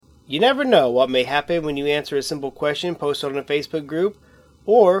You never know what may happen when you answer a simple question posted on a Facebook group,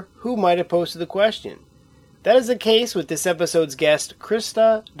 or who might have posted the question. That is the case with this episode's guest,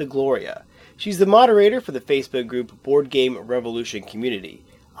 Krista DeGloria. She's the moderator for the Facebook group Board Game Revolution Community.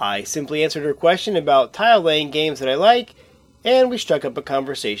 I simply answered her question about tile-laying games that I like, and we struck up a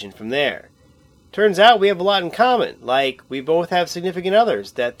conversation from there. Turns out we have a lot in common, like we both have significant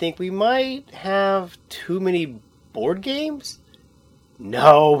others that think we might have too many board games?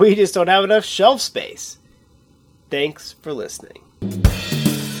 No, we just don't have enough shelf space. Thanks for listening.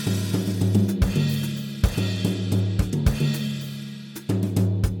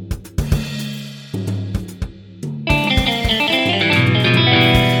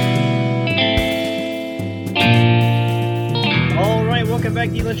 Welcome back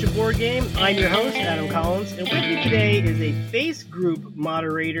to You Lunch a Board Game. I'm your host, Adam Collins, and with me today is a face group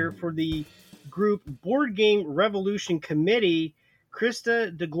moderator for the group Board Game Revolution Committee,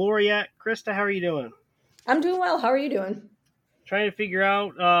 Krista DeGloria. Krista, how are you doing? I'm doing well. How are you doing? Trying to figure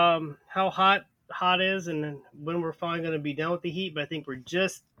out how hot is and when we're finally going to be done with the heat, but I think we're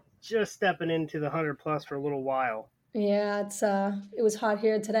just stepping into the 100 plus for a little while. Yeah, it was hot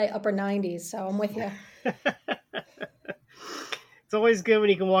here today, upper 90s, so I'm with you. It's always good when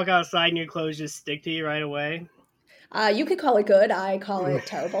you can walk outside and your clothes just stick to you right away. You could call it good. I call it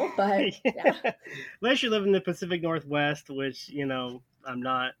terrible, but yeah. Unless you live in the Pacific Northwest, which, I'm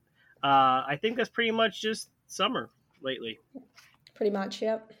not. I think that's pretty much just summer lately. Pretty much,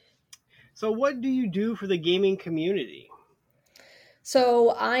 yep. So what do you do for the gaming community?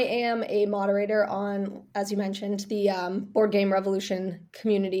 So I am a moderator on, as you mentioned, the Board Game Revolution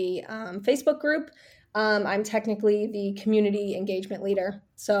Community Facebook group. I'm technically the community engagement leader.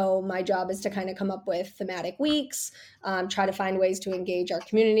 So my job is to kind of come up with thematic weeks, try to find ways to engage our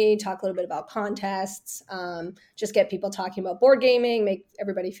community, talk a little bit about contests, just get people talking about board gaming, make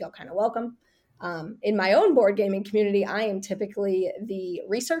everybody feel kind of welcome. In my own board gaming community, I am typically the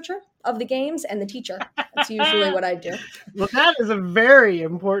researcher of the games and the teacher. That's usually what I do. Well, that is a very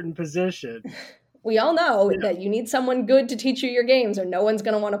important position. We all know that you need someone good to teach you your games or no one's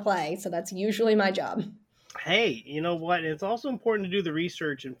going to want to play. So that's usually my job. Hey, you know what? It's also important to do the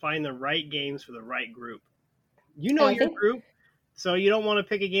research and find the right games for the right group. You know your group, so you don't want to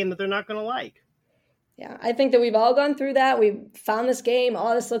pick a game that they're not going to like. Yeah, I think that we've all gone through that. We've found this game.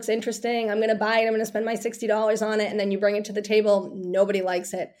 Oh, this looks interesting. I'm going to buy it. I'm going to spend my $60 on it. And then you bring it to the table. Nobody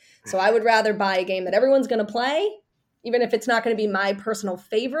likes it. So I would rather buy a game that everyone's going to play, even if it's not going to be my personal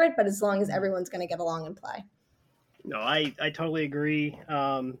favorite, but as long as everyone's going to get along and play. No, I totally agree.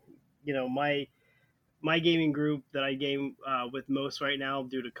 My gaming group that I game with most right now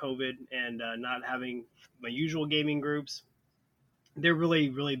due to COVID and not having my usual gaming groups, they're really,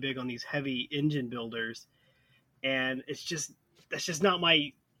 really big on these heavy engine builders. And that's just not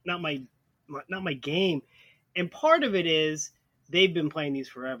my game. And part of it is they've been playing these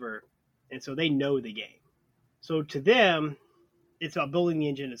forever. And so they know the game. So to them, it's about building the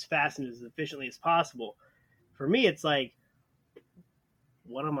engine as fast and as efficiently as possible. For me, it's like,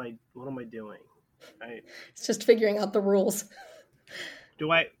 what am I doing? It's just figuring out the rules.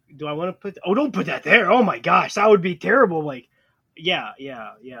 Do I want to put? Oh, don't put that there! Oh my gosh, that would be terrible. Like, yeah.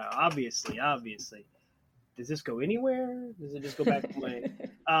 Obviously. Does this go anywhere? Does it just go back to my?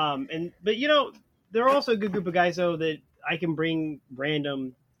 But there are also a good group of guys though that I can bring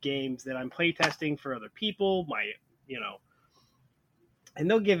random games that I'm playtesting for other people, and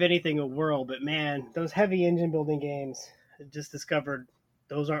they'll give anything a whirl, but man, those heavy engine building games, I just discovered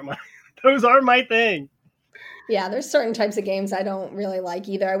those aren't my thing. Yeah, there's certain types of games I don't really like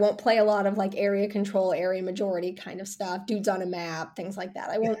either. I won't play a lot of like area control, area majority kind of stuff, dudes on a map, things like that.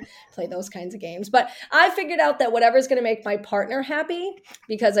 I won't play those kinds of games. But I figured out that whatever's going to make my partner happy,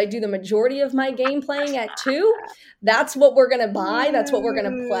 because I do the majority of my game playing at 2, that's what we're going to buy. That's what we're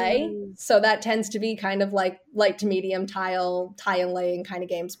going to play. So that tends to be kind of like light to medium tile laying kind of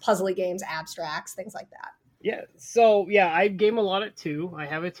games, puzzly games, abstracts, things like that. Yeah. So I game a lot at 2. I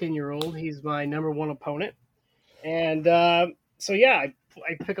have a 10-year-old. He's my number one opponent. And I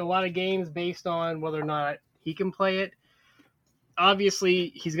pick a lot of games based on whether or not he can play it.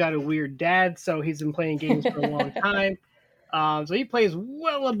 Obviously, he's got a weird dad, so he's been playing games for a long time. So he plays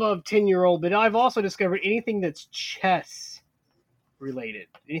well above 10-year-old, but I've also discovered anything that's chess related.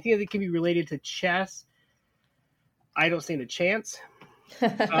 Anything that can be related to chess, I don't stand a chance.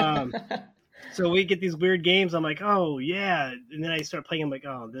 So we get these weird games. I'm like, oh, yeah. And then I start playing. I'm like,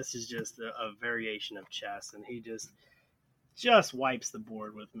 oh, this is just a variation of chess. And he just wipes the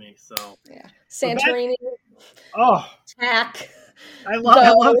board with me. So yeah, Santorini. Oh, Tack. I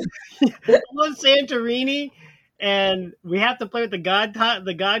love Santorini. and we have to play with the god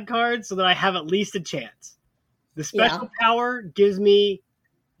card so that I have at least a chance. The special power gives me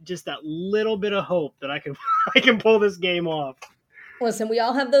just that little bit of hope that I can pull this game off. Listen, we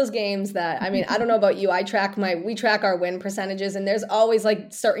all have those games that, I mean, I don't know about you. We track our win percentages, and there's always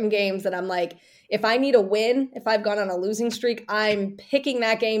like certain games that I'm like, if I need a win, if I've gone on a losing streak, I'm picking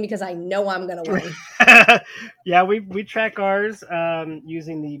that game because I know I'm going to win. Yeah, we track ours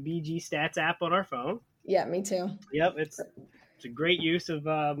using the BG Stats app on our phone. Yeah, me too. Yep, it's a great use of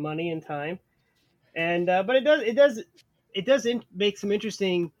money and time, and but it does make some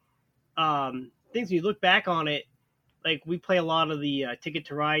interesting things when you look back on it. Like we play a lot of the Ticket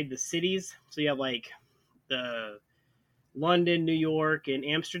to Ride the cities, so you have like the London, New York, and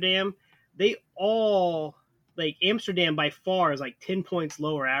Amsterdam. They all, like Amsterdam by far is like 10 points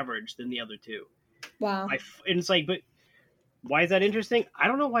lower average than the other two. Wow. And it's like, but why is that interesting? I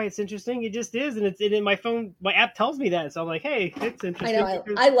don't know why it's interesting. It just is, and it's in my phone. My app tells me that, so I'm like, hey, it's interesting. I know.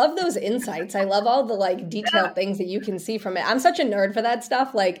 I love those insights. I love all the like detailed things that you can see from it. I'm such a nerd for that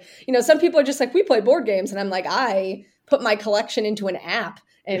stuff. Like, you know, some people are just like, we play board games, and I'm like, I put my collection into an app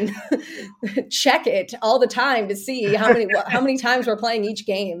and check it all the time to see how many times we're playing each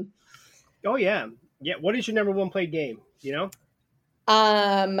game. Oh yeah. What is your number one played game? You know?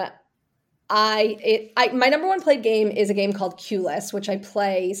 My number one played game is a game called Q-less, which I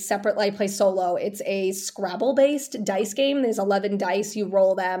play separately. I play solo. It's a Scrabble based dice game. There's 11 dice. You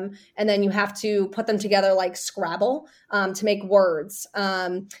roll them, and then you have to put them together like Scrabble to make words.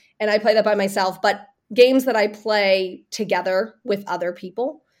 And I play that by myself. But games that I play together with other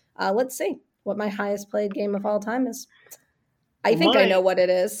people. Let's see what my highest played game of all time is. I think I know what it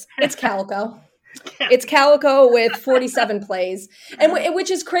is. It's Calico. It's Calico with 47 plays. And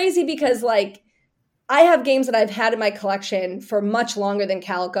which is crazy because like I have games that I've had in my collection for much longer than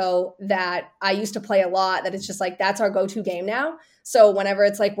Calico that I used to play a lot, that it's just like, that's our go-to game now. So whenever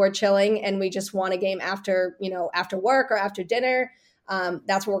it's like we're chilling and we just want a game after work or after dinner,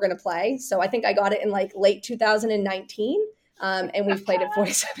 that's what we're going to play. So I think I got it in like late 2019 and we've played it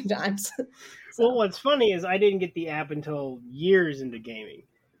 47 times. So. Well, what's funny is I didn't get the app until years into gaming.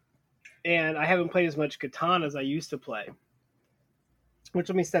 And I haven't played as much Catan as I used to play. Which,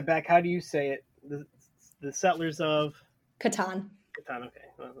 let me step back. How do you say it? The Settlers of... Catan. Catan, okay.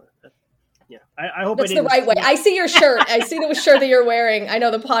 Well, yeah. I hope that's the right way. I see your shirt. I see the shirt that you're wearing. I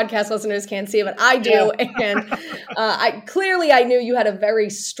know the podcast listeners can't see it, but I do. Yeah. And I knew you had a very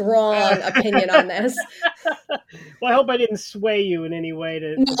strong opinion on this. Well, I hope I didn't sway you in any way.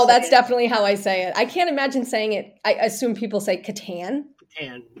 No, that's definitely how I say it. I can't imagine saying it. I assume people say Catan.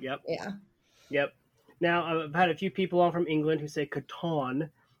 Catan, yep. Yeah. Yep. Now, I've had a few people on from England who say Catan,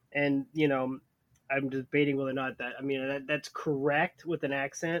 and, you know, I'm debating whether or not that's correct with an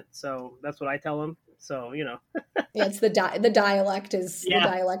accent. So that's what I tell them. So, you know. Yeah, it's the dialect is the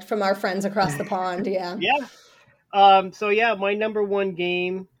dialect from our friends across the pond. Yeah. Yeah. So yeah, my number one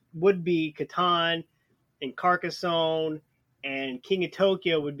game would be Catan and Carcassonne, and King of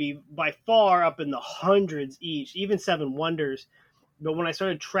Tokyo would be by far up in the hundreds each, even Seven Wonders. But when I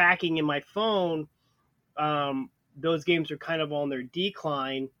started tracking in my phone, those games are kind of on their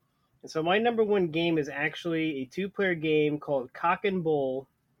decline. And so my number one game is actually a 2-player game called Cock and Bull.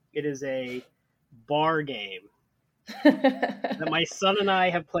 It is a bar game that my son and I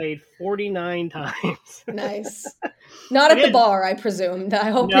have played 49 times. Nice. Not at the bar, I presume. I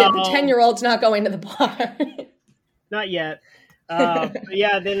hope the 10-year-old's not going to the bar. Not yet.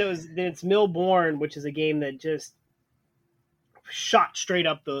 Yeah, then it's Millborn, which is a game that just shot straight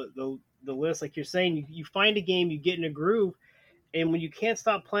up the list. Like you're saying, you find a game, you get in a groove, and when you can't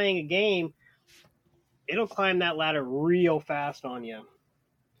stop playing a game, it'll climb that ladder real fast on you.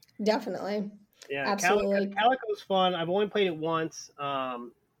 Definitely. Yeah, absolutely. Calico's fun. I've only played it once,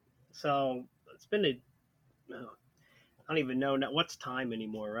 so it's been I don't even know what's time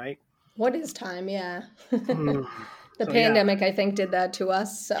anymore, right? What is time? Yeah. The pandemic, I think, did that to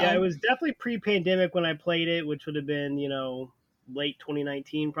us. So. Yeah, it was definitely pre-pandemic when I played it, which would have been, late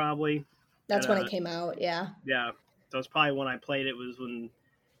 2019 probably. That's when it came out, yeah. Yeah. So it's probably when I played it was when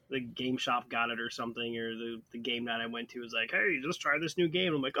the game shop got it or something, or the game night I went to was like, hey, just try this new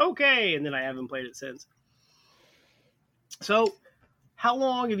game. I'm like, okay. And then I haven't played it since. So how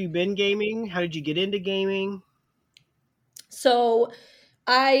long have you been gaming? How did you get into gaming? So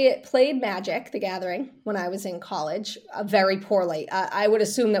I played Magic: The Gathering when I was in college, very poorly. I would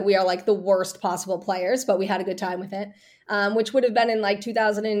assume that we are like the worst possible players, but we had a good time with it, which would have been in like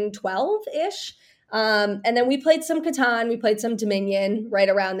 2012-ish. And then we played some Catan, we played some Dominion right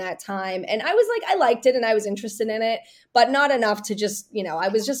around that time. And I was like, I liked it and I was interested in it, but not enough to just, I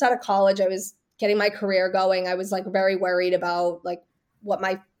was just out of college. I was getting my career going. I was like very worried about like what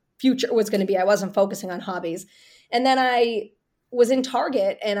my future was going to be. I wasn't focusing on hobbies. And then I was in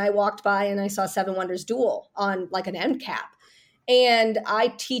Target and I walked by and I saw Seven Wonders Duel on like an end cap. And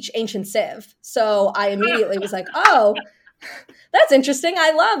I teach Ancient Civ. So I immediately was like, oh, that's interesting.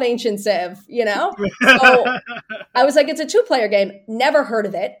 I love Ancient Civ, you know? So I was like, it's a 2-player game. Never heard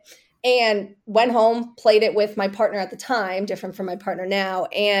of it. And went home, played it with my partner at the time, different from my partner now.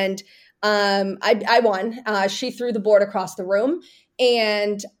 And I won. She threw the board across the room.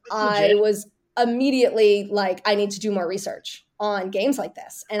 And I was immediately like, I need to do more research on games like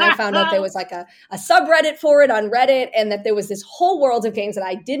this. And I found out there was like a subreddit for it on Reddit, and that there was this whole world of games that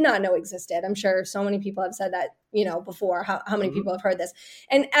I did not know existed. I'm sure so many people have said that, you know, before, how many people have heard this.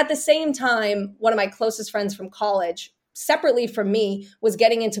 And at the same time, one of my closest friends from college, separately from me, was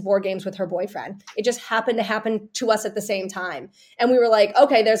getting into board games with her boyfriend. It just happened to happen to us at the same time. And we were like,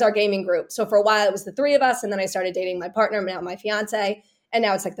 okay, there's our gaming group. So for a while it was the 3 of us. And then I started dating my partner, now my fiance. And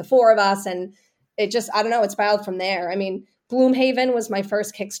now it's like the 4 of us. And it just, I don't know, it spiraled from there. I mean, Gloomhaven was my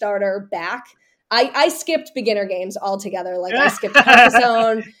first Kickstarter back. I skipped beginner games altogether. Like I skipped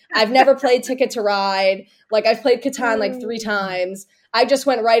Carcassonne. I've never played Ticket to Ride. Like I've played Catan like 3 times. I just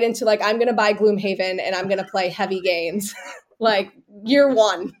went right into like, I'm going to buy Gloomhaven and I'm going to play heavy games. Like year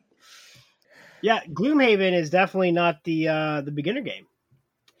 1. Yeah, Gloomhaven is definitely not the beginner game.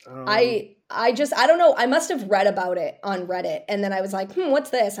 I don't know. I must have read about it on Reddit. And then I was like,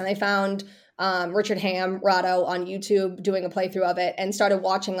 what's this? And I found Richard Hamrado on YouTube doing a playthrough of it and started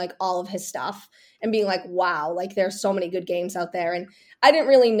watching like all of his stuff and being like, wow, like there's so many good games out there. And I didn't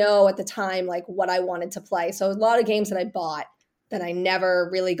really know at the time like what I wanted to play. So a lot of games that I bought that I never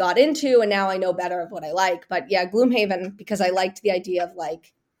really got into, and now I know better of what I like. But yeah, Gloomhaven, because I liked the idea of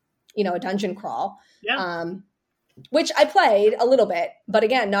like, you know, a dungeon crawl. Yeah. Which I played a little bit, but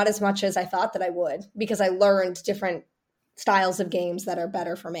again, not as much as I thought that I would, because I learned different styles of games that are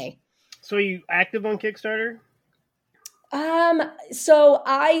better for me. So are you active on Kickstarter? So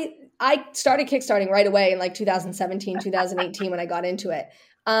I started Kickstarting right away in like 2017, 2018 when I got into it,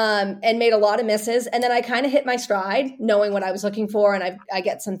 and made a lot of misses. And then I kind of hit my stride knowing what I was looking for. And I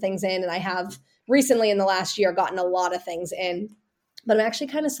get some things in, and I have recently in the last year gotten a lot of things in, but I'm actually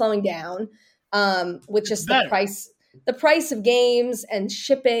kind of slowing down, with just the price of games and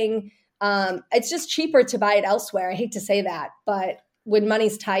shipping. It's just cheaper to buy it elsewhere. I hate to say that, but when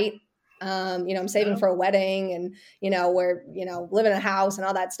money's tight, you know, I'm saving for a wedding and, you know, we're, you know, live in a house and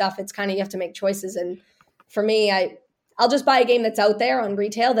all that stuff. It's kind of, you have to make choices. And for me, I'll just buy a game that's out there on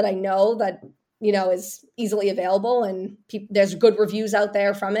retail that I know that, you know, is easily available, and there's good reviews out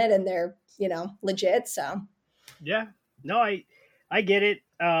there from it, and they're, you know, legit. So. Yeah, no, I get it.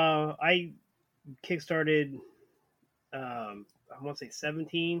 I kickstarted, I want to say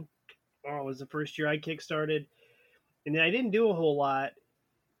 17. It was the first year I kickstarted, and then I didn't do a whole lot.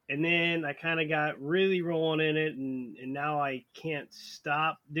 And then I kind of got really rolling in it, and now I can't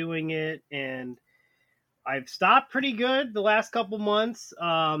stop doing it. And I've stopped pretty good the last couple months.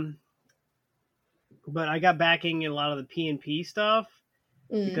 But I got backing in a lot of the P&P stuff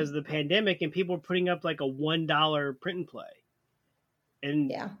because of the pandemic, and people were putting up like a $1 print and play.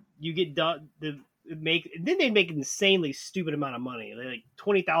 And you get then they make an insanely stupid amount of money. They're like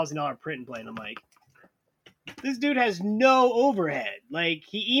 $20,000 print and play. And I'm like, this dude has no overhead. Like,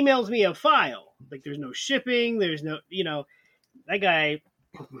 he emails me a file. Like, there's no shipping. There's no, you know, that guy,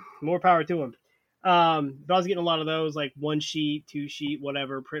 more power to him. But I was getting a lot of those, like 1 sheet, 2 sheet,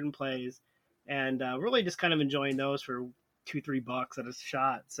 whatever, print and plays. And really just kind of enjoying those for $2-3 at a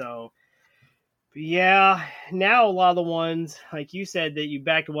shot. So, yeah, now a lot of the ones, like you said, that you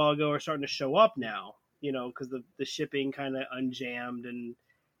backed a while ago are starting to show up now, you know, because the shipping kind of unjammed and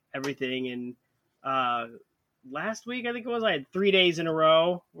everything. And last week, I think it was, I had 3 days in a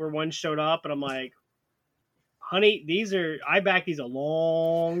row where one showed up, and I'm like, honey, I backed these a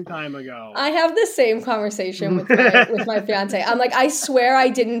long time ago. I have the same conversation with my fiance. I'm like, I swear I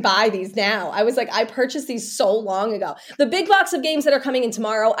didn't buy these now. I was like, I purchased these so long ago. The big box of games that are coming in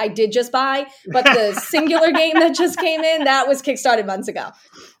tomorrow, I did just buy, but the singular game that just came in, that was kickstarted months ago.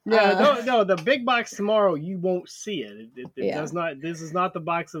 Yeah, no, the big box tomorrow, you won't see it. It does not. This is not the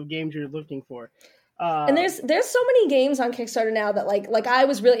box of games you're looking for. And there's so many games on Kickstarter now that like I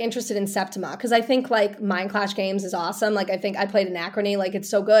was really interested in Septima, because I think like Mind Clash Games is awesome. Like I think I played Anachrony, like it's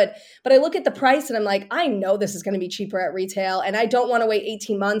so good. But I look at the price and I'm like, I know this is going to be cheaper at retail, and I don't want to wait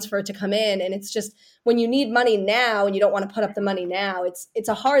 18 months for it to come in. And it's just, when you need money now and you don't want to put up the money now, it's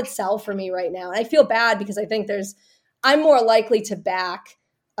a hard sell for me right now. And I feel bad because I think I'm more likely to back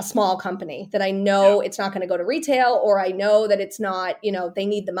a small company that I know it's not going to go to retail, or I know that it's not, you know, they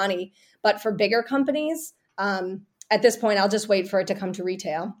need the money. But for bigger companies, at this point, I'll just wait for it to come to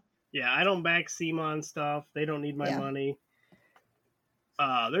retail. Yeah, I don't back CMON stuff. They don't need my money.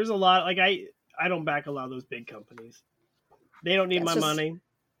 There's a lot, like I don't back a lot of those big companies. They don't need my money.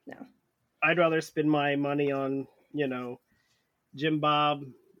 No. I'd rather spend my money on, Jim Bob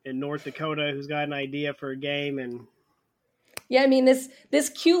in North Dakota who's got an idea for a game. And yeah, I mean, this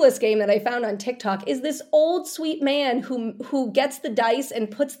Q-less game that I found on TikTok is this old sweet man who gets the dice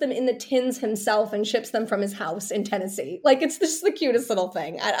and puts them in the tins himself and ships them from his house in Tennessee. Like, it's just the cutest little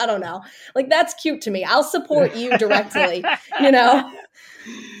thing. I don't know. Like, that's cute to me. I'll support you directly,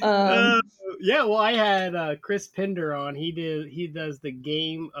 Yeah, well, I had Chris Pinder on. He does the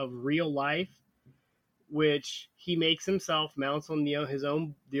game of real life, which he makes himself, mounts on his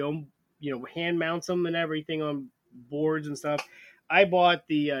own hand mounts them and everything on boards and stuff. I bought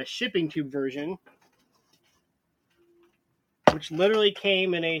the shipping tube version, which literally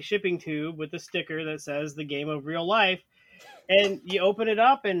came in a shipping tube with a sticker that says the game of real life, and you open it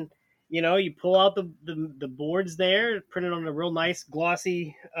up and you pull out the boards there, printed on a real nice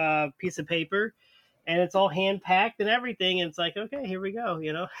glossy piece of paper, and it's all hand packed and everything. And it's like, okay, here we go.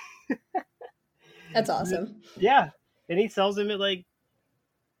 That's awesome. Yeah, and he sells them at like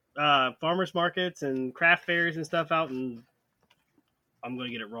farmers markets and craft fairs and stuff out in, I'm going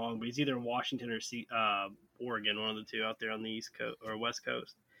to get it wrong, but he's either in Washington or Oregon, one of the two, out there on the East Coast or West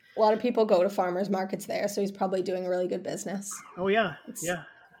Coast. A lot of people go to farmers markets there, so he's probably doing really good business. Oh yeah, yeah.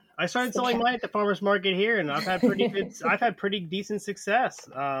 I started selling mine at the farmers market here, and I've had pretty decent success.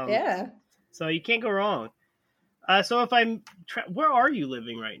 Yeah. So you can't go wrong. So if where are you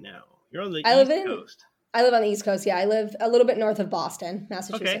living right now? You're on the East Coast. I live on the East Coast. Yeah, I live a little bit north of Boston,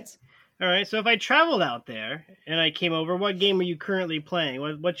 Massachusetts. Okay. All right. So if I traveled out there and I came over, what game are you currently playing?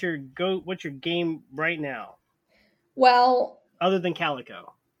 What's your game right now? Well, other than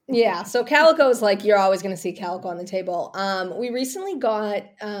Calico. Yeah, so Calico is like, you're always going to see Calico on the table. We recently got,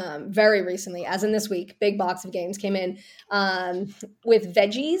 very recently, as in this week, big box of games came in with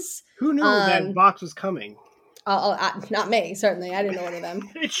Veggies. Who knew that box was coming? Not me, certainly. I didn't know one of them.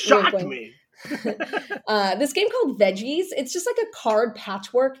 It shocked me. This game called Veggies, it's just like a card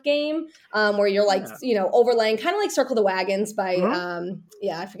patchwork game where you're like, overlaying, kind of like Circle the Wagons by,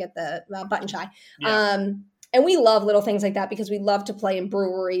 I forget the Button Shy. Yeah. And we love little things like that because we love to play in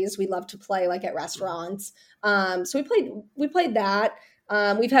breweries. We love to play like at restaurants. So we played that.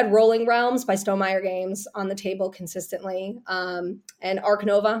 We've had Rolling Realms by Stonemaier Games on the table consistently, and Ark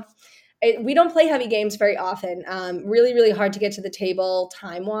Nova. We don't play heavy games very often. Really, really hard to get to the table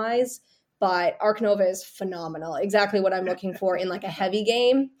time-wise, but Ark Nova is phenomenal. Exactly what I'm looking for in like a heavy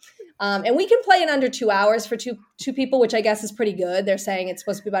game. And we can play in under 2 hours for two people, which I guess is pretty good. They're saying it's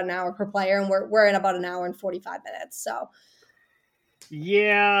supposed to be about an hour per player, and we're in about an hour and 45 minutes. So,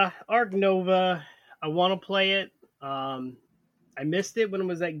 yeah, Ark Nova, I want to play it. I missed it when it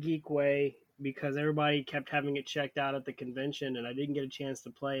was at Geekway because everybody kept having it checked out at the convention, and I didn't get a chance to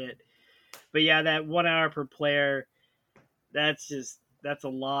play it. But yeah, that 1 hour per player, that's a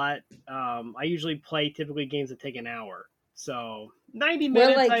lot. I usually play typically games that take an hour. So 90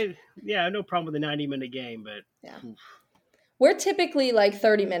 minutes, no problem with a 90-minute game, but yeah. Oof. We're typically like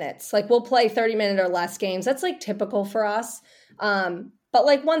 30 minutes. Like we'll play 30-minute or less games. That's like typical for us. But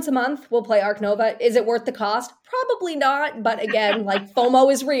like once a month, we'll play Ark Nova. Is it worth the cost? Probably not. But again, like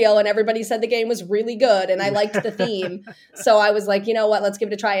FOMO is real, and everybody said the game was really good, and I liked the theme. So I was like, you know what? Let's give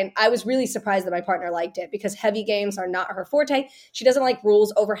it a try. And I was really surprised that my partner liked it because heavy games are not her forte. She doesn't like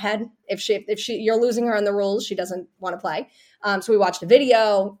rules overhead. If you're losing her on the rules, she doesn't want to play. So we watched a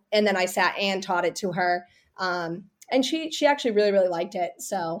video, and then I sat and taught it to her. And she actually really, really liked it.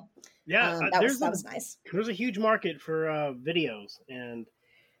 So yeah, that was nice. There's a huge market for videos, and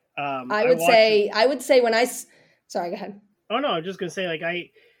I would say when sorry, go ahead. Oh no, I'm just gonna say like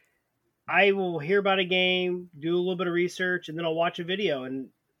I will hear about a game, do a little bit of research, and then I'll watch a video. And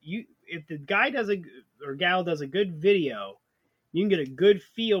if the guy or gal does a good video, you can get a good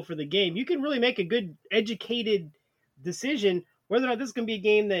feel for the game. You can really make a good educated decision whether or not this is gonna be a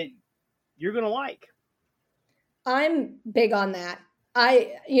game that you're gonna like. I'm big on that.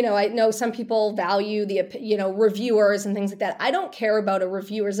 I know some people value the, reviewers and things like that. I don't care about a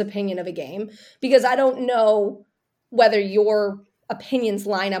reviewer's opinion of a game because I don't know whether your opinions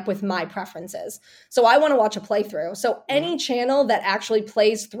line up with my preferences. So I want to watch a playthrough. So any channel that actually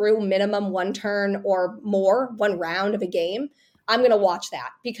plays through minimum one turn or more, one round of a game, I'm going to watch that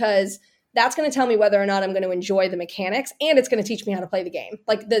because that's going to tell me whether or not I'm going to enjoy the mechanics, and it's going to teach me how to play the game,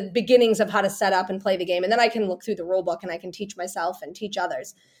 like the beginnings of how to set up and play the game. And then I can look through the rule book and I can teach myself and teach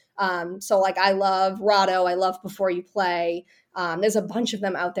others. So like I love Rahdo. I love Before You Play. There's a bunch of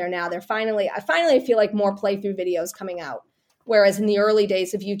them out there now. I finally feel like more playthrough videos coming out. Whereas in the early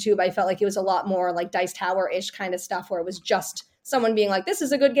days of YouTube, I felt like it was a lot more like Dice Tower-ish kind of stuff where it was just someone being like, this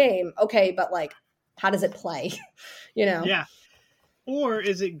is a good game. Okay, but like, how does it play? Yeah. Or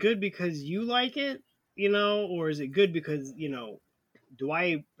is it good because you like it, or is it good because,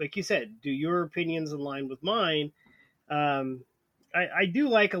 like you said, do your opinions align with mine? I do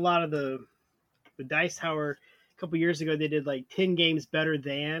like a lot of the Dice Tower. A couple years ago, they did like 10 games better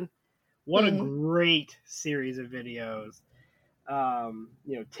than. What a great series of videos.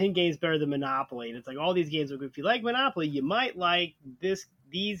 10 games better than Monopoly. And it's like all these games, if you like Monopoly, you might like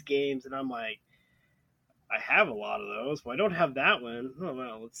these games. And I'm like, I have a lot of those. Well, I don't have that one. Oh,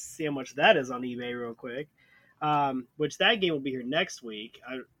 well, let's see how much that is on eBay real quick. Which that game will be here next week.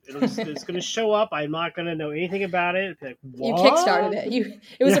 It's going to show up. I'm not going to know anything about it. Like, you kickstarted it.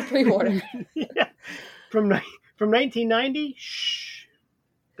 It was a pre-order. Yeah. From 1990. Shh.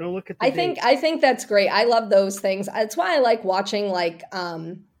 Don't look at the date. I think that's great. I love those things. That's why I like watching like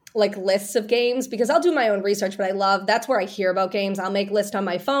lists of games, because I'll do my own research, but that's where I hear about games. I'll make lists on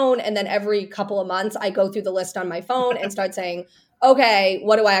my phone, and then every couple of months I go through the list on my phone and start saying, okay,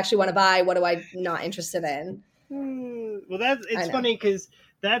 what do I actually want to buy? What do I not interested in? Well, it's funny because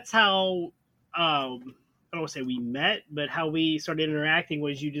that's how I don't want to say we met, but how we started interacting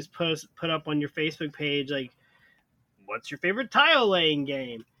was you just put up on your Facebook page like, what's your favorite tile laying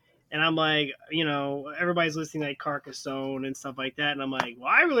game? And I'm like, everybody's listing like Carcassonne and stuff like that. And I'm like, well,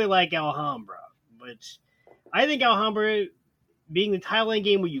 I really like Alhambra, which I think Alhambra being the tile laying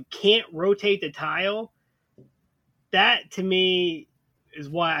game where you can't rotate the tile, that to me is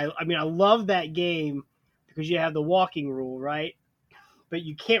why I love that game, because you have the walking rule, right? But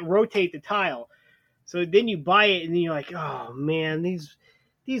you can't rotate the tile. So then you buy it and then you're like, oh man, these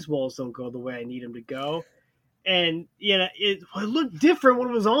walls don't go the way I need them to go. And it looked different when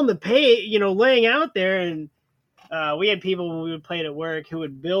it was on the page, laying out there. And we had people when we would play it at work who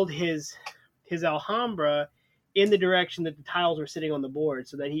would build his Alhambra in the direction that the tiles were sitting on the board,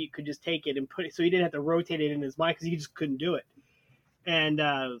 so that he could just take it and put it, so he didn't have to rotate it in his mind because he just couldn't do it. And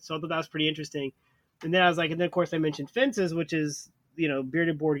so I thought that was pretty interesting. And then I was like, and then of course I mentioned Fences, which is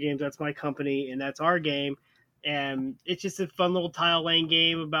Bearded Board Games. That's my company, and that's our game. And it's just a fun little tile laying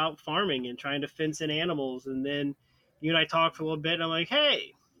game about farming and trying to fence in animals. And then you and I talked for a little bit, and I'm like,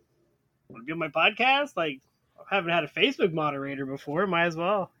 hey, want to do my podcast? Like, I haven't had a Facebook moderator before. Might as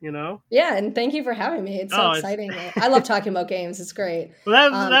well, Yeah, and thank you for having me. It's so exciting. I love talking about games. It's great. Well,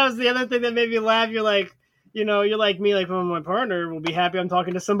 that was the other thing that made me laugh. You're like, you're like me, like when my partner will be happy I'm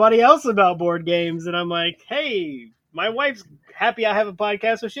talking to somebody else about board games. And I'm like, hey, my wife's happy I have a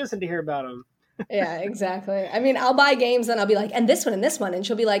podcast, so she doesn't hear about them. Yeah, exactly. I mean, I'll buy games and I'll be like, and this one and this one. And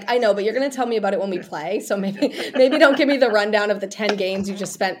she'll be like, I know, but you're going to tell me about it when we play. So maybe don't give me the rundown of the 10 games you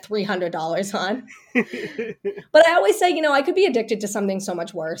just spent $300 on. But I always say, I could be addicted to something so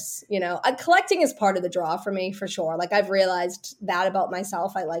much worse. Collecting is part of the draw for me, for sure. Like, I've realized that about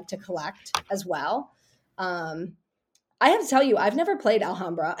myself. I like to collect as well. I have to tell you, I've never played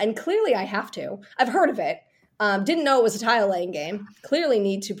Alhambra, and clearly I have to. I've heard of it. Didn't know it was a tile laying game. Clearly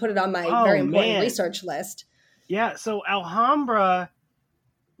need to put it on my very important research list. Yeah, so Alhambra,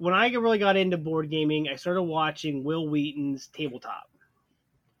 when I really got into board gaming, I started watching Will Wheaton's Tabletop.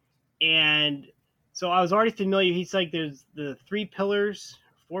 And so I was already familiar. He's like, there's the 4 pillars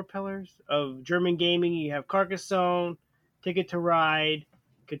of German gaming. You have Carcassonne, Ticket to Ride,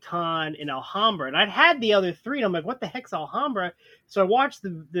 Catan, and Alhambra. And I'd had the other 3, and I'm like, what the heck's Alhambra? So I watched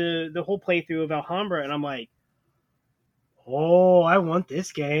the whole playthrough of Alhambra, and I'm like, oh, I want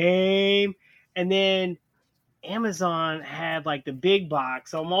this game. And then Amazon had like the big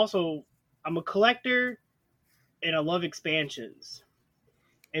box. So I'm a collector, and I love expansions.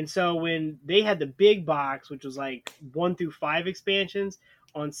 And so when they had the big box, which was like 1 through 5 expansions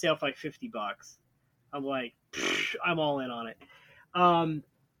on sale for like $50, I'm like, I'm all in on it.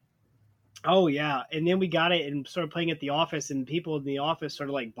 Oh yeah, and then we got it and started playing at the office, and people in the office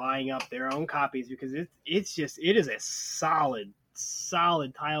started like buying up their own copies, because it is a solid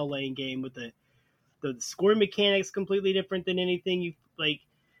tile laying game with the scoring mechanics completely different than anything you like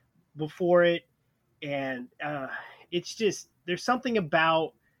before it, and it's just, there's something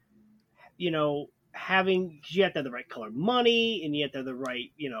about having, because you have to have the right color money, and you have to have the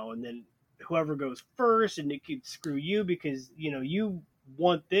right and then whoever goes first, and it could screw you because you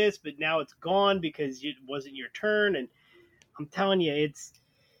want this, but now it's gone because it wasn't your turn. And I'm telling you, it's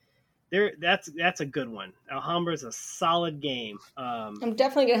there. That's a good one. Alhambra is a solid game. I'm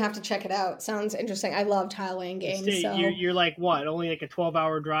definitely gonna have to check it out. Sounds interesting. I love tile laying games. So. You're like what? Only like a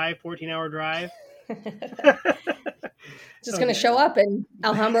 12-hour drive, 14-hour drive? Just going to show up and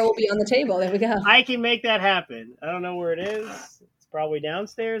Alhambra will be on the table. There we go. I can make that happen. I don't know where it is. It's probably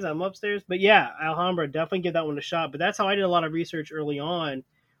downstairs. I'm upstairs. But yeah, Alhambra, definitely give that one a shot. But that's how I did a lot of research early on.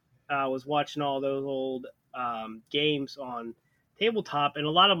 Was watching all those old games on tabletop. And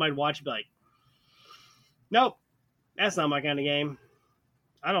a lot of them I'd watch and be like, nope, that's not my kind of game.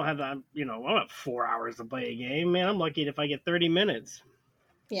 I don't have that, I don't have 4 hours to play a game, man. I'm lucky if I get 30 minutes.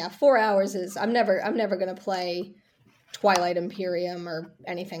 Yeah, 4 hours is, I'm never going to play Twilight Imperium or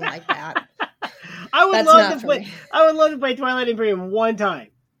anything like that. I would love to play Twilight Imperium one time.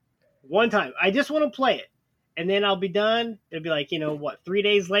 I just want to play it. And then I'll be done. It'll be like, 3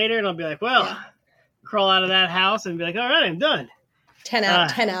 days later, and I'll be like, well, crawl out of that house and be like, all right, I'm done. 10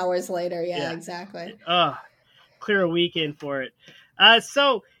 hours later, yeah. Exactly. Clear a weekend for it.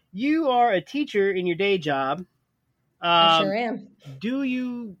 So you are a teacher in your day job. I sure am. Do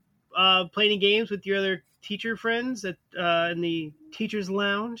you play any games with your other teacher friends in the teacher's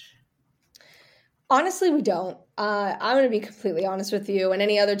lounge? Honestly, we don't. I'm going to be completely honest with you, and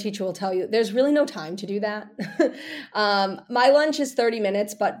any other teacher will tell you, there's really no time to do that. My lunch is 30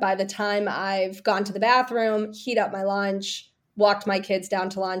 minutes, but by the time I've gone to the bathroom, heat up my lunch, walked my kids down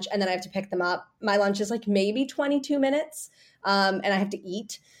to lunch, and then I have to pick them up, my lunch is like maybe 22 minutes, and I have to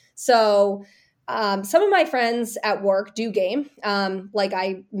eat. So some of my friends at work do game. Like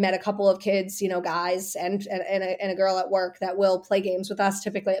I met a couple of kids, guys and a girl at work that will play games with us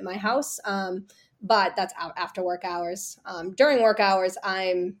typically at my house. But that's after work hours. During work hours,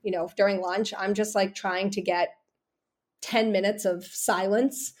 during lunch, I'm just like trying to get 10 minutes of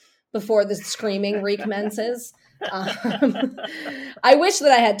silence before the screaming recommences. I wish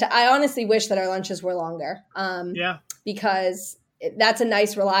that I honestly wish that our lunches were longer. Because that's a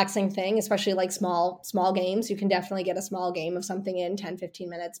nice relaxing thing, especially like small games. You can definitely get a small game of something in 10, 15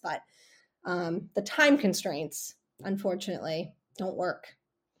 minutes, but the time constraints, unfortunately, don't work.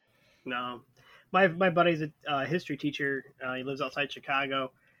 No. My buddy's a history teacher. He lives outside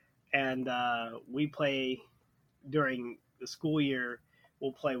Chicago, and we play during the school year.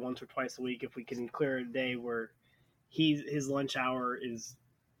 We'll play once or twice a week if we can clear a day where his lunch hour is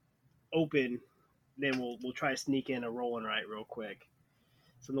open. Then we'll try to sneak in a roll and write real quick,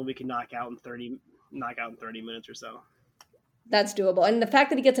 so then we can knock out in 30 minutes or so. That's doable, and the fact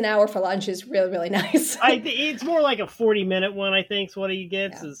that he gets an hour for lunch is really, really nice. It's more like a 40-minute one, I think, is what he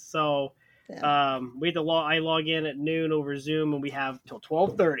gets. Yeah. So. Yeah. I log in at noon over Zoom, and we have till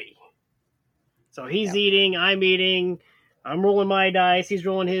 12:30. So he's eating, I'm eating, I'm rolling my dice, he's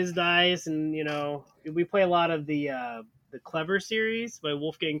rolling his dice, and we play a lot of the Clever series by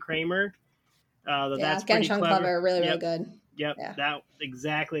Wolfgang Kramer. That's pretty Clever, really, really good. Yep, yeah. That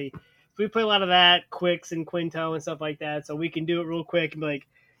exactly. So we play a lot of that, Quicks and Quinto and stuff like that. So we can do it real quick and be like,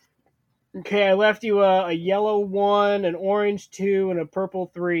 okay, I left you a yellow 1, an orange 2, and a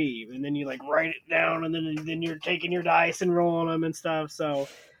purple 3. And then you like write it down, and then you're taking your dice and rolling them and stuff. So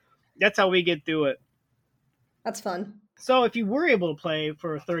that's how we get through it. That's fun. So if you were able to play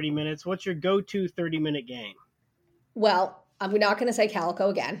for 30 minutes, what's your go-to 30-minute game? Well, I'm not going to say Calico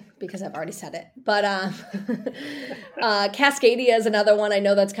again because I've already said it. But Cascadia is another one. I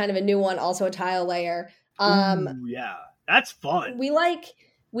know that's kind of a new one, also a tile layer. Ooh, yeah, that's fun. We like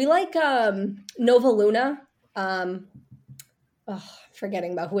Nova Luna.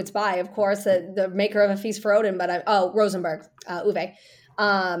 Forgetting about who it's by, of course, the maker of A Feast for Odin, but Rosenberg, Uwe.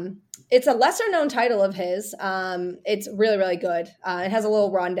 It's a lesser known title of his. It's really, really good. It has a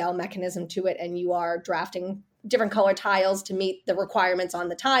little rondel mechanism to it, and you are drafting different color tiles to meet the requirements on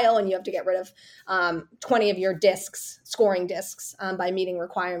the tile, and you have to get rid of 20 of your scoring discs, by meeting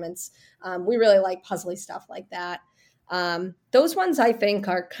requirements. We really like puzzly stuff like that. Those ones I think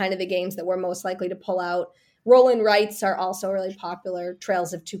are kind of the games that we're most likely to pull out. Roll and Writes are also really popular.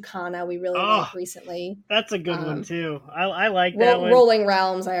 Trails of Tucana we really like recently. That's a good one too. I like that one. Rolling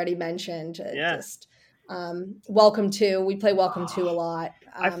Realms I already mentioned. Welcome to. We play Welcome to a lot.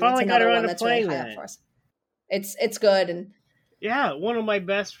 I finally got around to playing that. For us. It's good. And yeah, one of my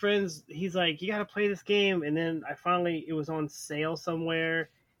best friends, he's like, you got to play this game. And then it was on sale somewhere.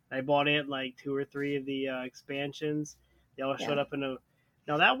 I bought it like 2 or 3 of the expansions. They all showed up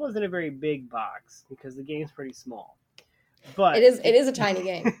now that wasn't a very big box because the game's pretty small. But it is a tiny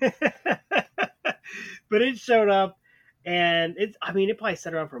game. But it showed up, and it probably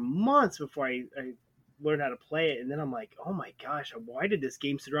sat around for months before I learned how to play it. And then I'm like, oh my gosh, why did this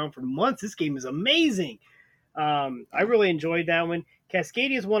game sit around for months? This game is amazing. I really enjoyed that one.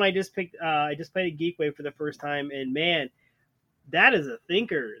 Cascadia is one I just picked. I just played at Geekway for the first time, and man, that is a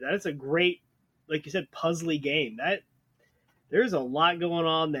thinker. That is a great, like you said, puzzly game. there's a lot going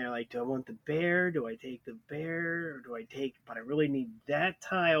on there. Like, do I want the bear? Do I take the bear? Or do I take, but I really need that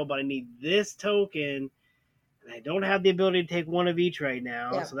tile, but I need this token. And I don't have the ability to take one of each right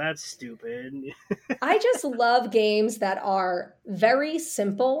now, so that's stupid. I just love games that are very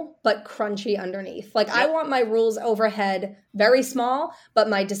simple but crunchy underneath. Like, I want my rules overhead very small, but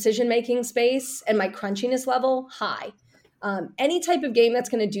my decision-making space and my crunchiness level high. Any type of game that's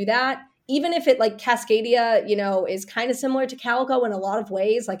going to do that, even if it, like Cascadia, you know, is kind of similar to Calico in a lot of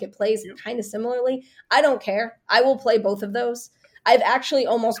ways, like it plays kind of similarly, I don't care. I will play both of those. I've actually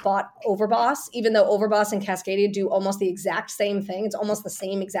almost bought Overboss, even though Overboss and Cascadia do almost the exact same thing. It's almost the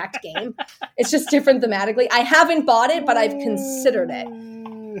same exact game. It's just different thematically. I haven't bought it, but I've considered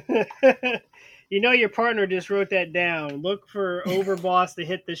it. You know, your partner just wrote that down. Look for Overboss to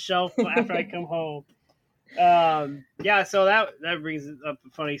hit the shelf after I come home. So that brings up a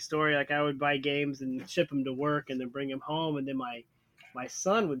funny story. Like, I would buy games and ship them to work and then bring them home, and then my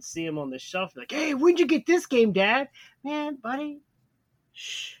son would see them on the shelf like, "Hey, when'd you get this game, Dad?" "Man, buddy,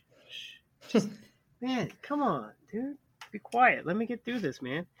 shh. Just, man, come on, dude. Be quiet. Let me get through this,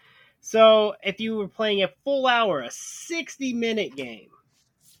 man." So if you were playing a full hour, a 60-minute game.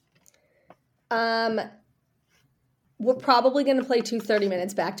 We're probably going to play 2 30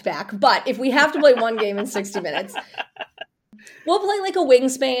 minutes back to back. But if we have to play one game in 60 minutes, we'll play like a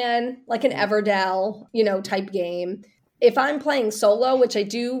Wingspan, like an Everdell, you know, type game. If I'm playing solo, which I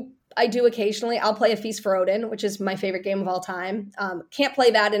do occasionally, I'll play A Feast for Odin, which is my favorite game of all time. Can't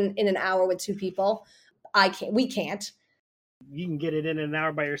play that in an hour with 2 people. We can't. You can get it in an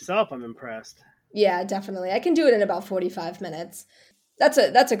hour by yourself. I'm impressed. Yeah, definitely. I can do it in about 45 minutes. That's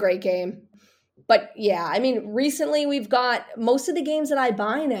a great game. But yeah, I mean, recently we've got most of the games that I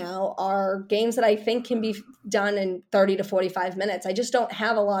buy now are games that I think can be done in 30 to 45 minutes. I just don't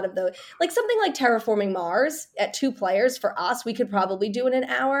have a lot of those. Like something like Terraforming Mars at 2 players for us, we could probably do in an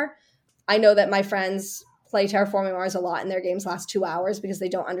hour. I know that my friends play Terraforming Mars a lot and their games last 2 hours because they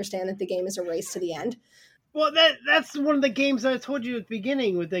don't understand that the game is a race to the end. Well, that's one of the games that I told you at the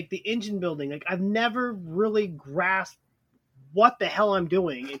beginning with like the engine building. Like, I've never really grasped what the hell I'm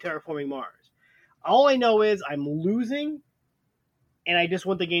doing in Terraforming Mars. All I know is I'm losing, and I just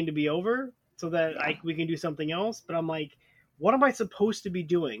want the game to be over so that we can do something else. But I'm like, what am I supposed to be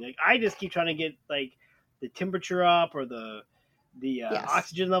doing? Like, I just keep trying to get like the temperature up or the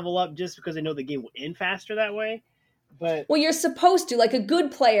oxygen level up just because I know the game will end faster that way. But well, you're supposed to. Like, a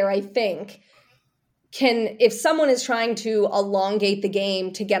good player, I think, can, if someone is trying to elongate the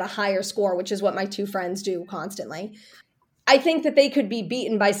game to get a higher score, which is what my 2 friends do constantly, I think that they could be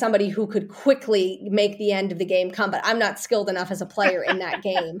beaten by somebody who could quickly make the end of the game come, but I'm not skilled enough as a player in that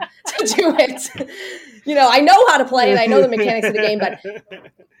game to do it. You know, I know how to play and I know the mechanics of the game, but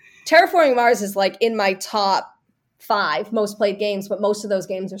Terraforming Mars is like in my top 5 most played games, but most of those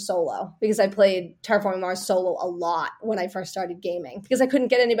games are solo because I played Terraforming Mars solo a lot when I first started gaming because I couldn't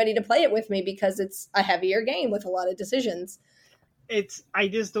get anybody to play it with me because it's a heavier game with a lot of decisions. I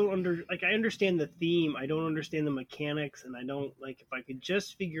just don't I understand the theme. I don't understand the mechanics, and I don't if I could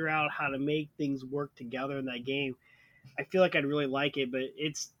just figure out how to make things work together in that game, I feel like I'd really like it, but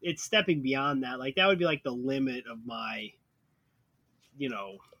it's stepping beyond that. Like, that would be like the limit of my,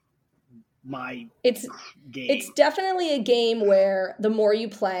 my game. It's definitely a game where the more you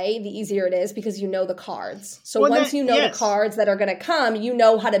play, the easier it is because you know the cards. So once you know the cards that are going to come, you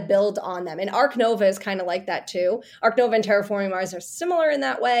know how to build on them. And Ark Nova is kind of like that too. Ark Nova and Terraforming Mars are similar in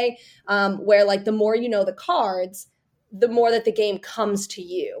that way, where like the more you know the cards, the more that the game comes to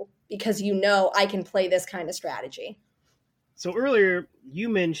you because you know I can play this kind of strategy. So earlier you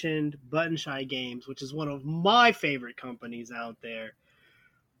mentioned Button Shy Games, which is one of my favorite companies out there.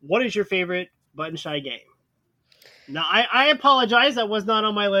 What is your favorite Button Shy game? Now, I apologize. That was not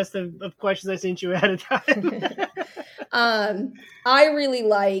on my list of questions I sent you ahead of time. I really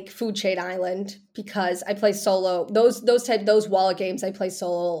like Food Chain Island because I play solo. Those wallet games I play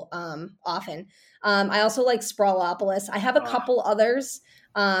solo often. I also like Sprawlopolis. I have a couple others.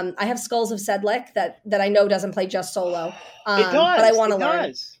 I have Skulls of Sedlec that I know doesn't play just solo. It does. But I want to learn.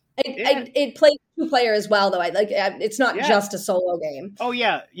 Does. It plays 2-player as well, though. It's not just a solo game. Oh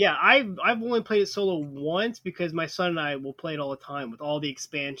yeah. I've only played it solo once because my son and I will play it all the time with all the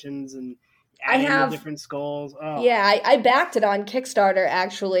expansions and adding the different skulls. Oh. Yeah, I backed it on Kickstarter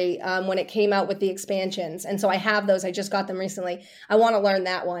actually when it came out with the expansions, and so I have those. I just got them recently. I want to learn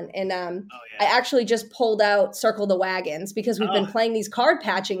that one, and I actually just pulled out Circle the Wagons because we've been playing these card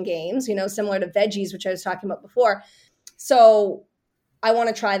patching games, similar to Veggies, which I was talking about before. So I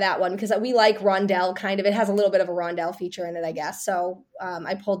want to try that one because we like Rondell kind of. It has a little bit of a Rondell feature in it, I guess. So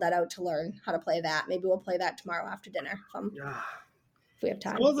I pulled that out to learn how to play that. Maybe we'll play that tomorrow after dinner if we have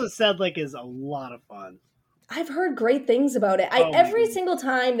time. Schools of Sedlic is a lot of fun. I've heard great things about it. Every single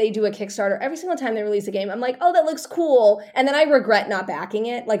time they do a Kickstarter, every single time they release a game, I'm like, oh, that looks cool. And then I regret not backing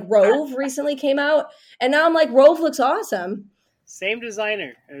it. Like Rove recently came out, and now I'm like, Rove looks awesome. Same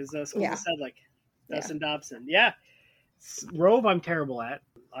designer as Schools of Sedlic, Dustin Dobson. Yeah. Rove I'm terrible at.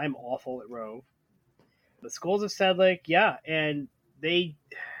 I'm awful at Rove. The Schools of Sedlic, yeah. And they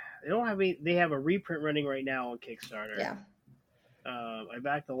don't have they have a reprint running right now on Kickstarter. Yeah. I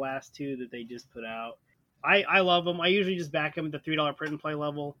backed the last two that they just put out. I love them. I usually just back them at the $3 print and play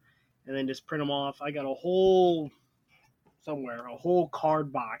level and then just print them off. I got a whole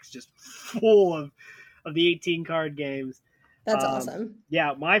card box just full of the 18 card games. That's awesome.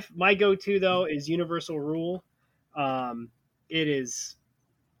 Yeah, my go-to though is Universal Rule. It is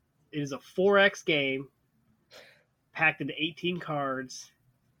a 4X game packed into 18 cards,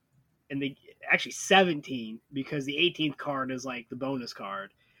 and actually 17 because the 18th card is like the bonus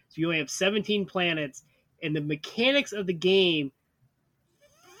card. So you only have 17 planets, and the mechanics of the game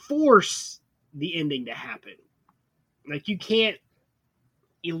force the ending to happen. Like you can't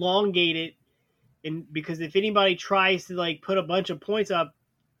elongate it, and because if anybody tries to like put a bunch of points up,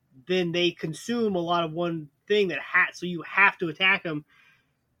 then they consume a lot of one thing so you have to attack them.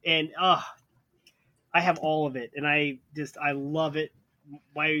 And I have all of it, and I love it.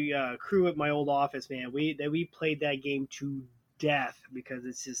 My crew at my old office, man, we played that game to death because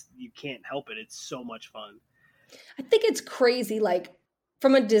it's just, you can't help it. It's so much fun. I think it's crazy, like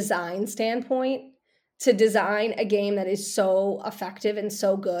from a design standpoint, to design a game that is so effective and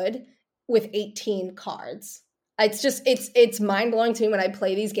so good with 18 cards. It's just, it's mind-blowing to me when I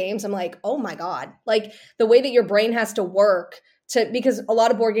play these games. I'm like, oh my God, like the way that your brain has to work because a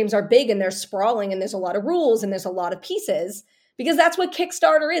lot of board games are big and they're sprawling and there's a lot of rules and there's a lot of pieces, because that's what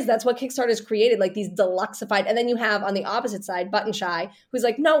Kickstarter is. That's what Kickstarter has created, like these deluxeified. And then you have on the opposite side, Button Shy, who's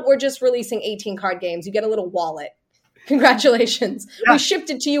like, no, we're just releasing 18 card games. You get a little wallet. Congratulations. Yeah. We shipped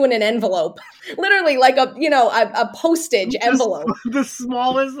it to you in an envelope, literally like a postage envelope. The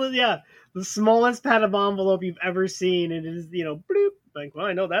smallest pad of envelope you've ever seen. And it is, bloop, like, well,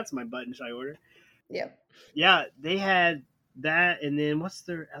 I know that's my Button Shy order. Yep. Yeah, they had that. And then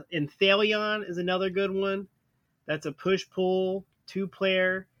Enthalion is another good one. That's a push-pull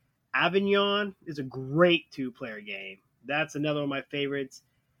 2-player. Avignon is a great 2-player game. That's another one of my favorites.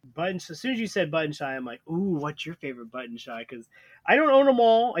 As soon as you said Button Shy, I'm like, ooh, what's your favorite Button Shy? Because I don't own them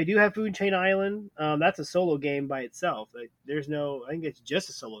all. I do have Food Chain Island. That's a solo game by itself. Like, I think it's just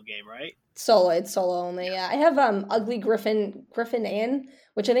a solo game, right? It's solo only, yeah. I have Ugly Griffin Inn,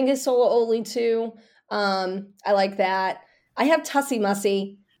 which I think is solo only too. I like that. I have Tussie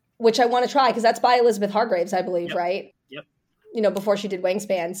Mussy, which I want to try because that's by Elizabeth Hargraves, I believe, right? Yep. Before she did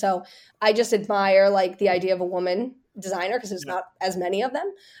Wingspan. So I just admire like the idea of a woman designer because there's not as many of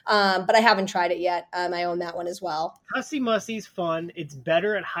them. But I haven't tried it yet. I own that one as well. Tussie Mussy's fun. It's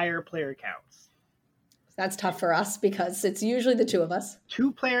better at higher player counts. That's tough for us because it's usually the two of us.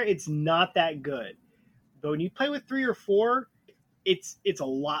 2-player, it's not that good. But when you play with 3 or 4, it's a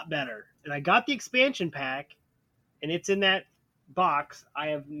lot better. And I got the expansion pack, and it's in that box. I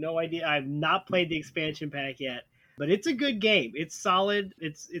have no idea. I have not played the expansion pack yet, but it's a good game. It's solid.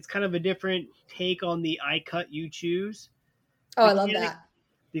 It's kind of a different take on the I cut you choose. Oh, I love that.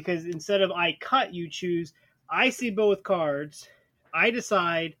 Because instead of I cut you choose, I see both cards. I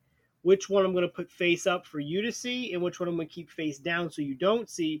decide which one I'm going to put face up for you to see and which one I'm going to keep face down so you don't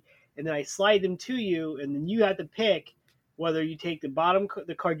see, and then I slide them to you, and then you have to pick whether you take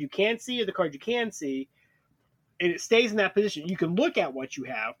the card you can't see or the card you can see. And it stays in that position. You can look at what you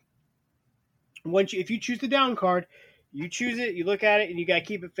have. If you choose the down card, you choose it, you look at it, and you got to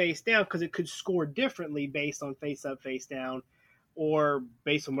keep it face down because it could score differently based on face up, face down, or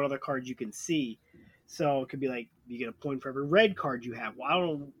based on what other cards you can see. So it could be like you get a point for every red card you have. Well,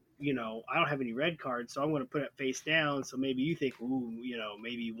 I don't have any red cards, so I'm going to put it face down. So maybe you think, ooh,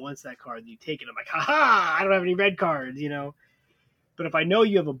 maybe once that card you take it, I'm like, ha, I don't have any red cards, But if I know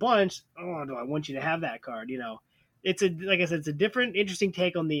you have a bunch, do I want you to have that card, It's like I said, it's a different, interesting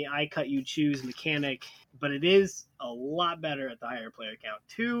take on the I cut you choose mechanic, but it is a lot better at the higher player count.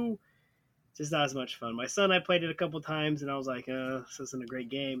 2, just not as much fun. My son, I played it a couple times, and I was like, this isn't a great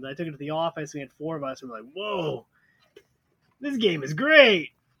game. But I took it to the office. We had 4 of us. We were like, whoa, this game is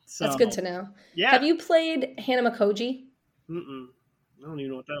great. So, that's good to know. Yeah. Have you played Hanamakoji? I don't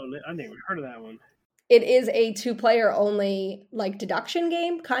even know what that one is. I've never heard of that one. It is a 2-player only like deduction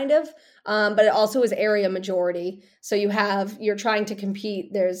game, kind of, but it also is area majority. So you're trying to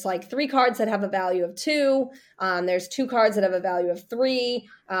compete. There's like 3 cards that have a value of 2. There's 2 cards that have a value of 3.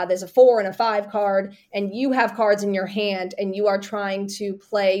 There's a 4 and a 5 card, and you have cards in your hand, and you are trying to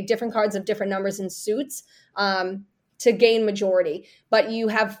play different cards of different numbers and suits to gain majority. But you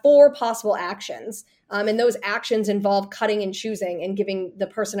have 4 possible actions. And those actions involve cutting and choosing and giving the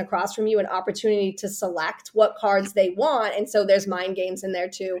person across from you an opportunity to select what cards they want. And so there's mind games in there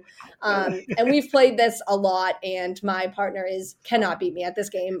too. And we've played this a lot, and my partner cannot beat me at this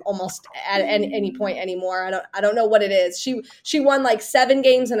game almost at any point anymore. I don't know what it is. She won like 7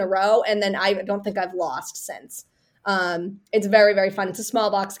 games in a row, and then I don't think I've lost since. It's very, very fun. It's a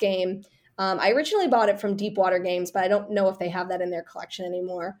small box game. I originally bought it from Deepwater Games, but I don't know if they have that in their collection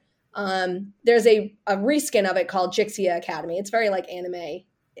anymore. There's a reskin of it called Jixia Academy. It's very like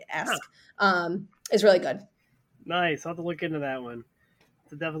anime-esque. It's really good. Nice. I'll have to look into that one.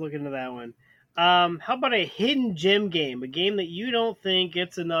 How about a hidden gem game? A game that you don't think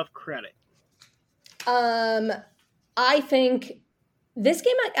gets enough credit? I think this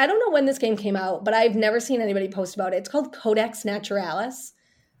game, I don't know when this game came out, but I've never seen anybody post about it. It's called Codex Naturalis.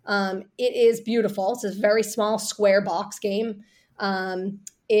 It is beautiful. It's a very small square box game.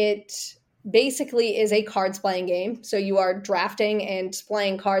 It basically is a cards playing game. So you are drafting and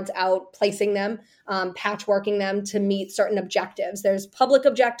playing cards out, placing them, patchworking them to meet certain objectives. There's public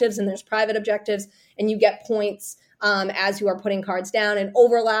objectives and there's private objectives, and you get points as you are putting cards down and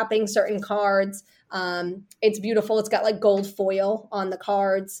overlapping certain cards. It's beautiful. It's got like gold foil on the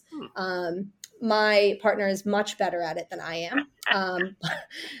cards. My partner is much better at it than I am.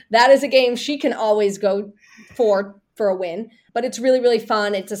 That is a game she can always go for a win, but it's really, really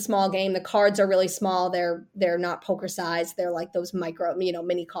fun. It's a small game. The cards are really small. They're not poker size. They're like those micro,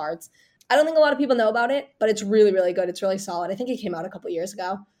 mini cards. I don't think a lot of people know about it, but it's really, really good. It's really solid. I think it came out a couple years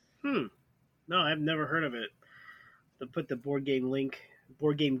ago. No, I've never heard of it. I'll put the Board Game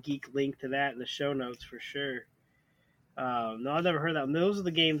Geek link to that in the show notes for sure. No, I've never heard that one. Those are the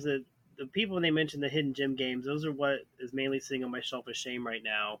games that the people, when they mention the hidden gem games, those are what is mainly sitting on my shelf of shame right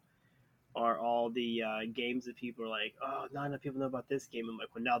now. Are all the games that people are like, oh, not enough people know about this game. I'm like,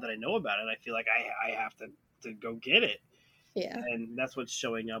 well, now that I know about it, I feel like I have to go get it. Yeah. And that's what's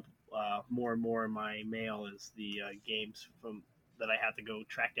showing up more and more in my mail is the games that I have to go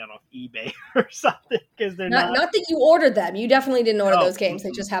track down off eBay or something because they're not that you ordered them. You definitely didn't order those games.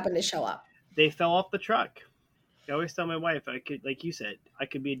 They just happened to show up. They fell off the truck. I always tell my wife, I could, like you said, I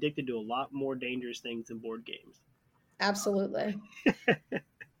could be addicted to a lot more dangerous things than board games. Absolutely.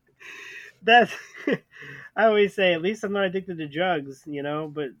 That's I always say, at least I'm not addicted to drugs,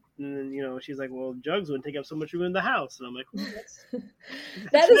 but she's like, well, drugs wouldn't take up so much room in the house. And I'm like,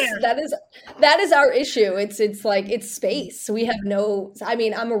 that is our issue. It's like, it's space. We have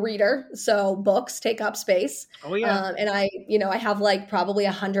I'm a reader, so books take up space. Oh yeah. And I have like probably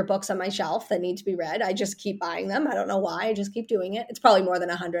 100 books on my shelf that need to be read. I just keep buying them. I don't know why. I just keep doing it. It's probably more than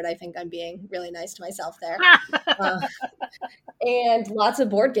 100. I think I'm being really nice to myself there. And lots of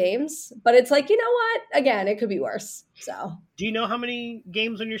board games, but it's like, you know what? Again, it could be worse. So, do you know how many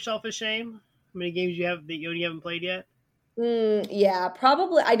games on your shelf of shame? How many games you have that you haven't played yet? Yeah,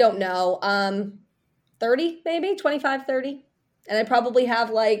 probably. I don't know. 30, maybe 25, 30. And I probably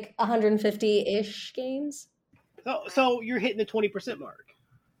have like 150-ish games. Oh, so you're hitting the 20% mark.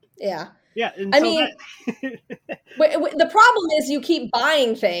 Yeah. Yeah. And the problem is you keep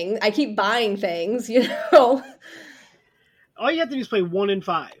buying things. I keep buying things, All you have to do is play 1 in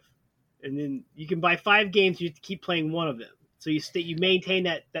 5. And then you can buy 5 games. You have to keep playing one of them. So you maintain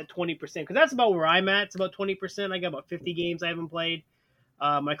that 20%. Because that's about where I'm at. It's about 20%. I got about 50 games I haven't played.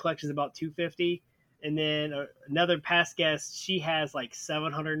 My collection is about 250. And then another past guest, she has like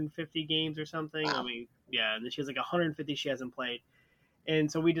 750 games or something. Wow. And then she has like 150 she hasn't played.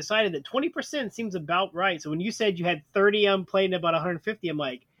 And so we decided that 20% seems about right. So when you said you had 30 unplayed and about 150, I'm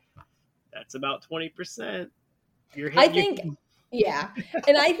like, that's about 20%. Yeah.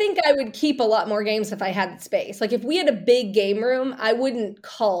 And I think I would keep a lot more games if I had the space. Like if we had a big game room, I wouldn't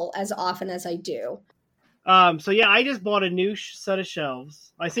cull as often as I do. So yeah, I just bought a new set of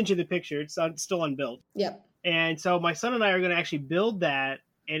shelves. I sent you the picture. It's still unbuilt. Yep. And so my son and I are going to actually build that,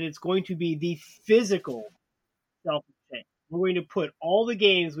 and it's going to be the physical shelf. We're going to put all the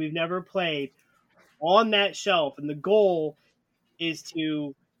games we've never played on that shelf, and the goal is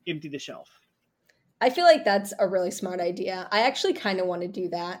to empty the shelf. I feel like that's a really smart idea. I actually kind of want to do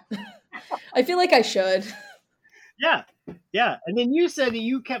that. I feel like I should. Yeah. And then you said that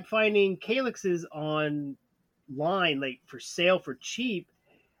you kept finding calyxes online, like for sale for cheap.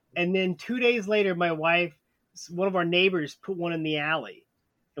 And then 2 days later, one of our neighbors put one in the alley,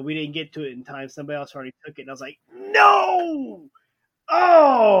 and we didn't get to it in time. Somebody else already took it, and I was like, no!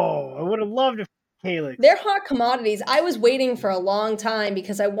 Oh, I would have loved a Calyx. They're hot commodities. I was waiting for a long time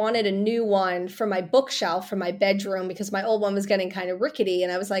because I wanted a new one for my bookshelf for my bedroom because my old one was getting kind of rickety.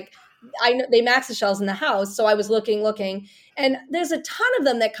 And I was like, I know they max the shelves in the house. So I was looking. And there's a ton of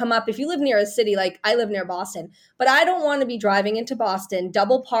them that come up. If you live near a city, like I live near Boston, but I don't want to be driving into Boston,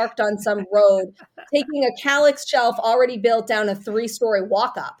 double parked on some road, taking a Calyx shelf already built down a 3-story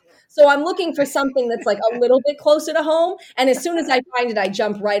walk up. So I'm looking for something that's like a little bit closer to home. And as soon as I find it, I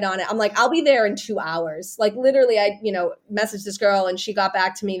jump right on it. I'm like, I'll be there in 2 hours. Like literally, I, messaged this girl and she got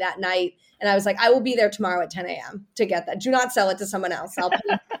back to me that night. And I was like, I will be there tomorrow at 10 a.m. to get that. Do not sell it to someone else. I'll pay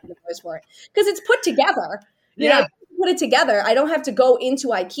 $100 for it. Because it's put together. Put it together. I don't have to go into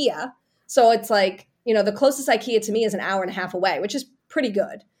IKEA. So it's like, the closest IKEA to me is an hour and a half away, which is pretty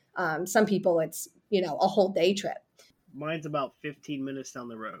good. Some people it's, a whole day trip. Mine's about 15 minutes down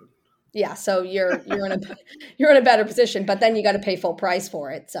the road. Yeah, so you're in a better position, but then you got to pay full price for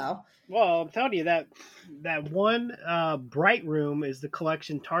it. So, well, I'm telling you that one Bright Room is the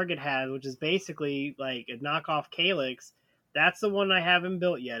collection Target has, which is basically like a knockoff Calyx. That's the one I haven't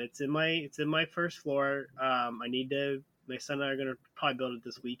built yet. It's in my first floor. My son and I are gonna probably build it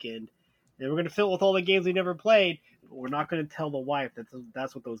this weekend, and we're gonna fill it with all the games we never played. But we're not gonna tell the wife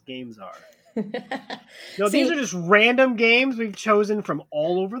that's what those games are. No, these are just random games we've chosen from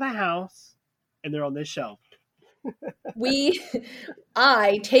all over the house, and they're on this shelf.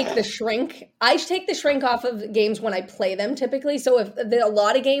 I take the shrink off of games when I play them typically. So if a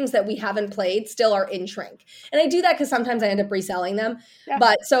lot of games that we haven't played still are in shrink, and I do that because sometimes I end up reselling them. Yeah.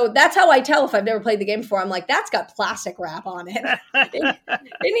 But so that's how I tell if I've never played the game before. I'm like, that's got plastic wrap on it. It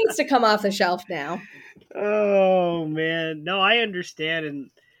needs to come off the shelf now. Oh man, no, I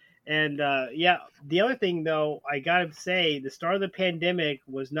understand. And the other thing, though, I got to say, the start of the pandemic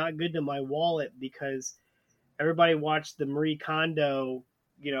was not good to my wallet because everybody watched the Marie Kondo,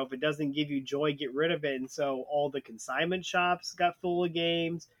 if it doesn't give you joy, get rid of it. And so all the consignment shops got full of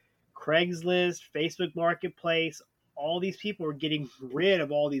games, Craigslist, Facebook Marketplace, all these people were getting rid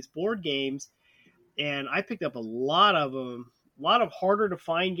of all these board games. And I picked up a lot of them, a lot of harder to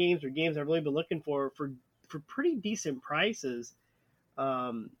find games or games I've really been looking for pretty decent prices.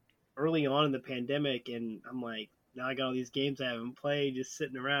 Early on in the pandemic, and I'm like, now I got all these games I haven't played just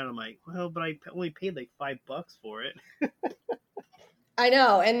sitting around. I'm like, well, but I only paid like $5 for it. I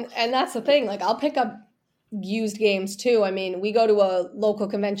know, and that's the thing. Like, I'll pick up used games too. I mean, we go to a local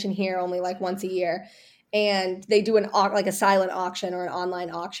convention here only like once a year, and they do a silent auction or an online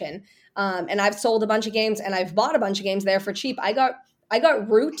auction. And I've sold a bunch of games, and I've bought a bunch of games there for cheap. I got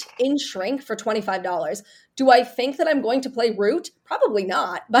Root in shrink for $25. Do I think that I'm going to play Root? Probably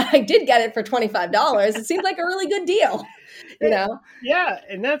not, but I did get it for $25. It seemed like a really good deal, Yeah,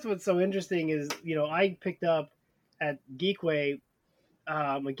 and that's what's so interesting is, I picked up at Geekway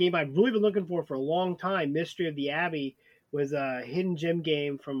a game I've really been looking for a long time. Mystery of the Abbey was a hidden gem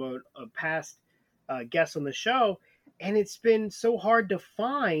game from a past guest on the show, and it's been so hard to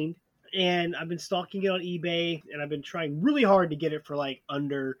find. And I've been stalking it on eBay, and I've been trying really hard to get it for like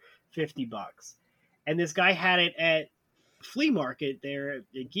under $50. And this guy had it at flea market there at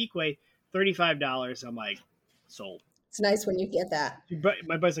Geekway, $35. I'm like, sold. It's nice when you get that. But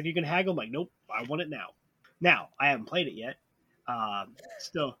my buddy's like, you can haggle. I'm like, nope, I want it now. Now, I haven't played it yet.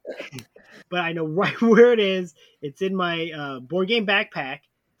 Still. But I know right where it is. It's in my board game backpack.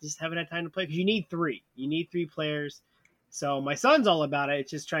 Just haven't had time to play because you need 3. You need 3 players. So my son's all about it.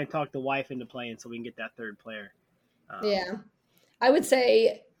 It's just trying to talk the wife into playing so we can get that third player. Yeah. I would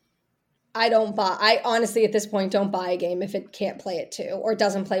say I honestly at this point don't buy a game if it can't play at 2 or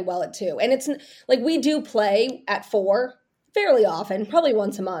doesn't play well at 2. And it's like we do play at 4 fairly often, probably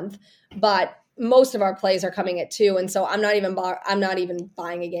once a month, but most of our plays are coming at 2. And so I'm not even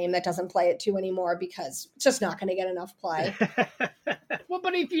buying a game that doesn't play at 2 anymore because it's just not going to get enough play. Well,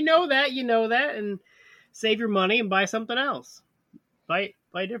 but if you know that, and save your money and buy something else. Buy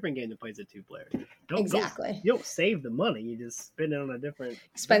a different game that plays at 2 players. Exactly. You don't save the money. You just spend it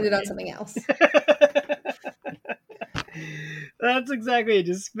on something else. That's exactly it.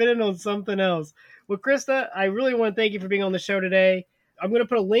 Just spend it on something else. Well, Krista, I really want to thank you for being on the show today. I'm going to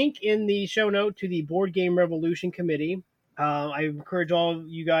put a link in the show note to the Board Game Revolution Committee. I encourage all of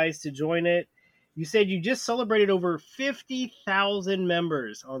you guys to join it. You said you just celebrated over 50,000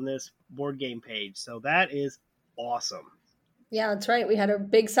 members on this board game page. So that is awesome. Yeah, that's right. We had a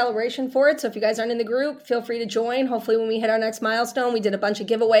big celebration for it. So if you guys aren't in the group, feel free to join. Hopefully when we hit our next milestone, we did a bunch of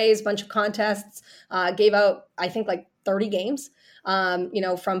giveaways, a bunch of contests, gave out, I think, like 30 games.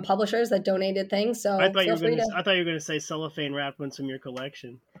 from publishers that donated things. So I thought you were going to say cellophane wrapped ones from your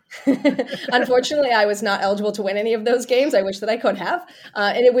collection. Unfortunately, I was not eligible to win any of those games. I wish that I could have.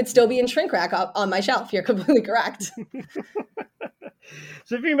 And it would still be in shrink wrap on my shelf. You're completely correct.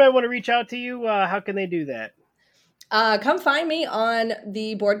 So if anybody want to reach out to you, how can they do that? Come find me on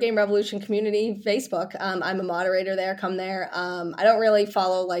the Board Game Revolution community Facebook. I'm a moderator there. Come there. I don't really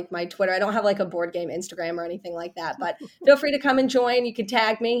follow like my Twitter. I don't have like a board game Instagram or anything like that, but feel free to come and join. You can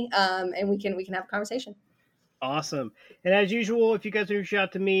tag me and we can have a conversation. Awesome. And as usual, if you guys reach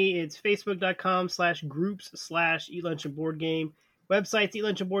out to me, it's facebook.com/groups/eatlunchandboardgame. Website's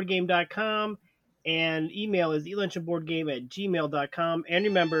eatlunchandboardgame.com. And email is eatlunchandboardgame@gmail.com. And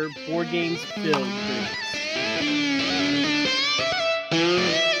remember, board games build dreams.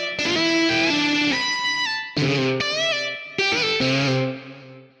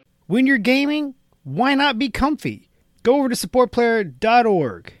 When you're gaming, why not be comfy? Go over to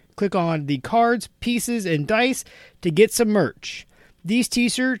supportplayer.org. Click on the cards, pieces, and dice to get some merch. These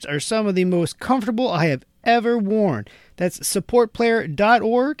t-shirts are some of the most comfortable I have ever worn. That's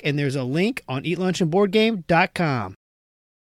supportplayer.org, and there's a link on eatlunchandboardgame.com.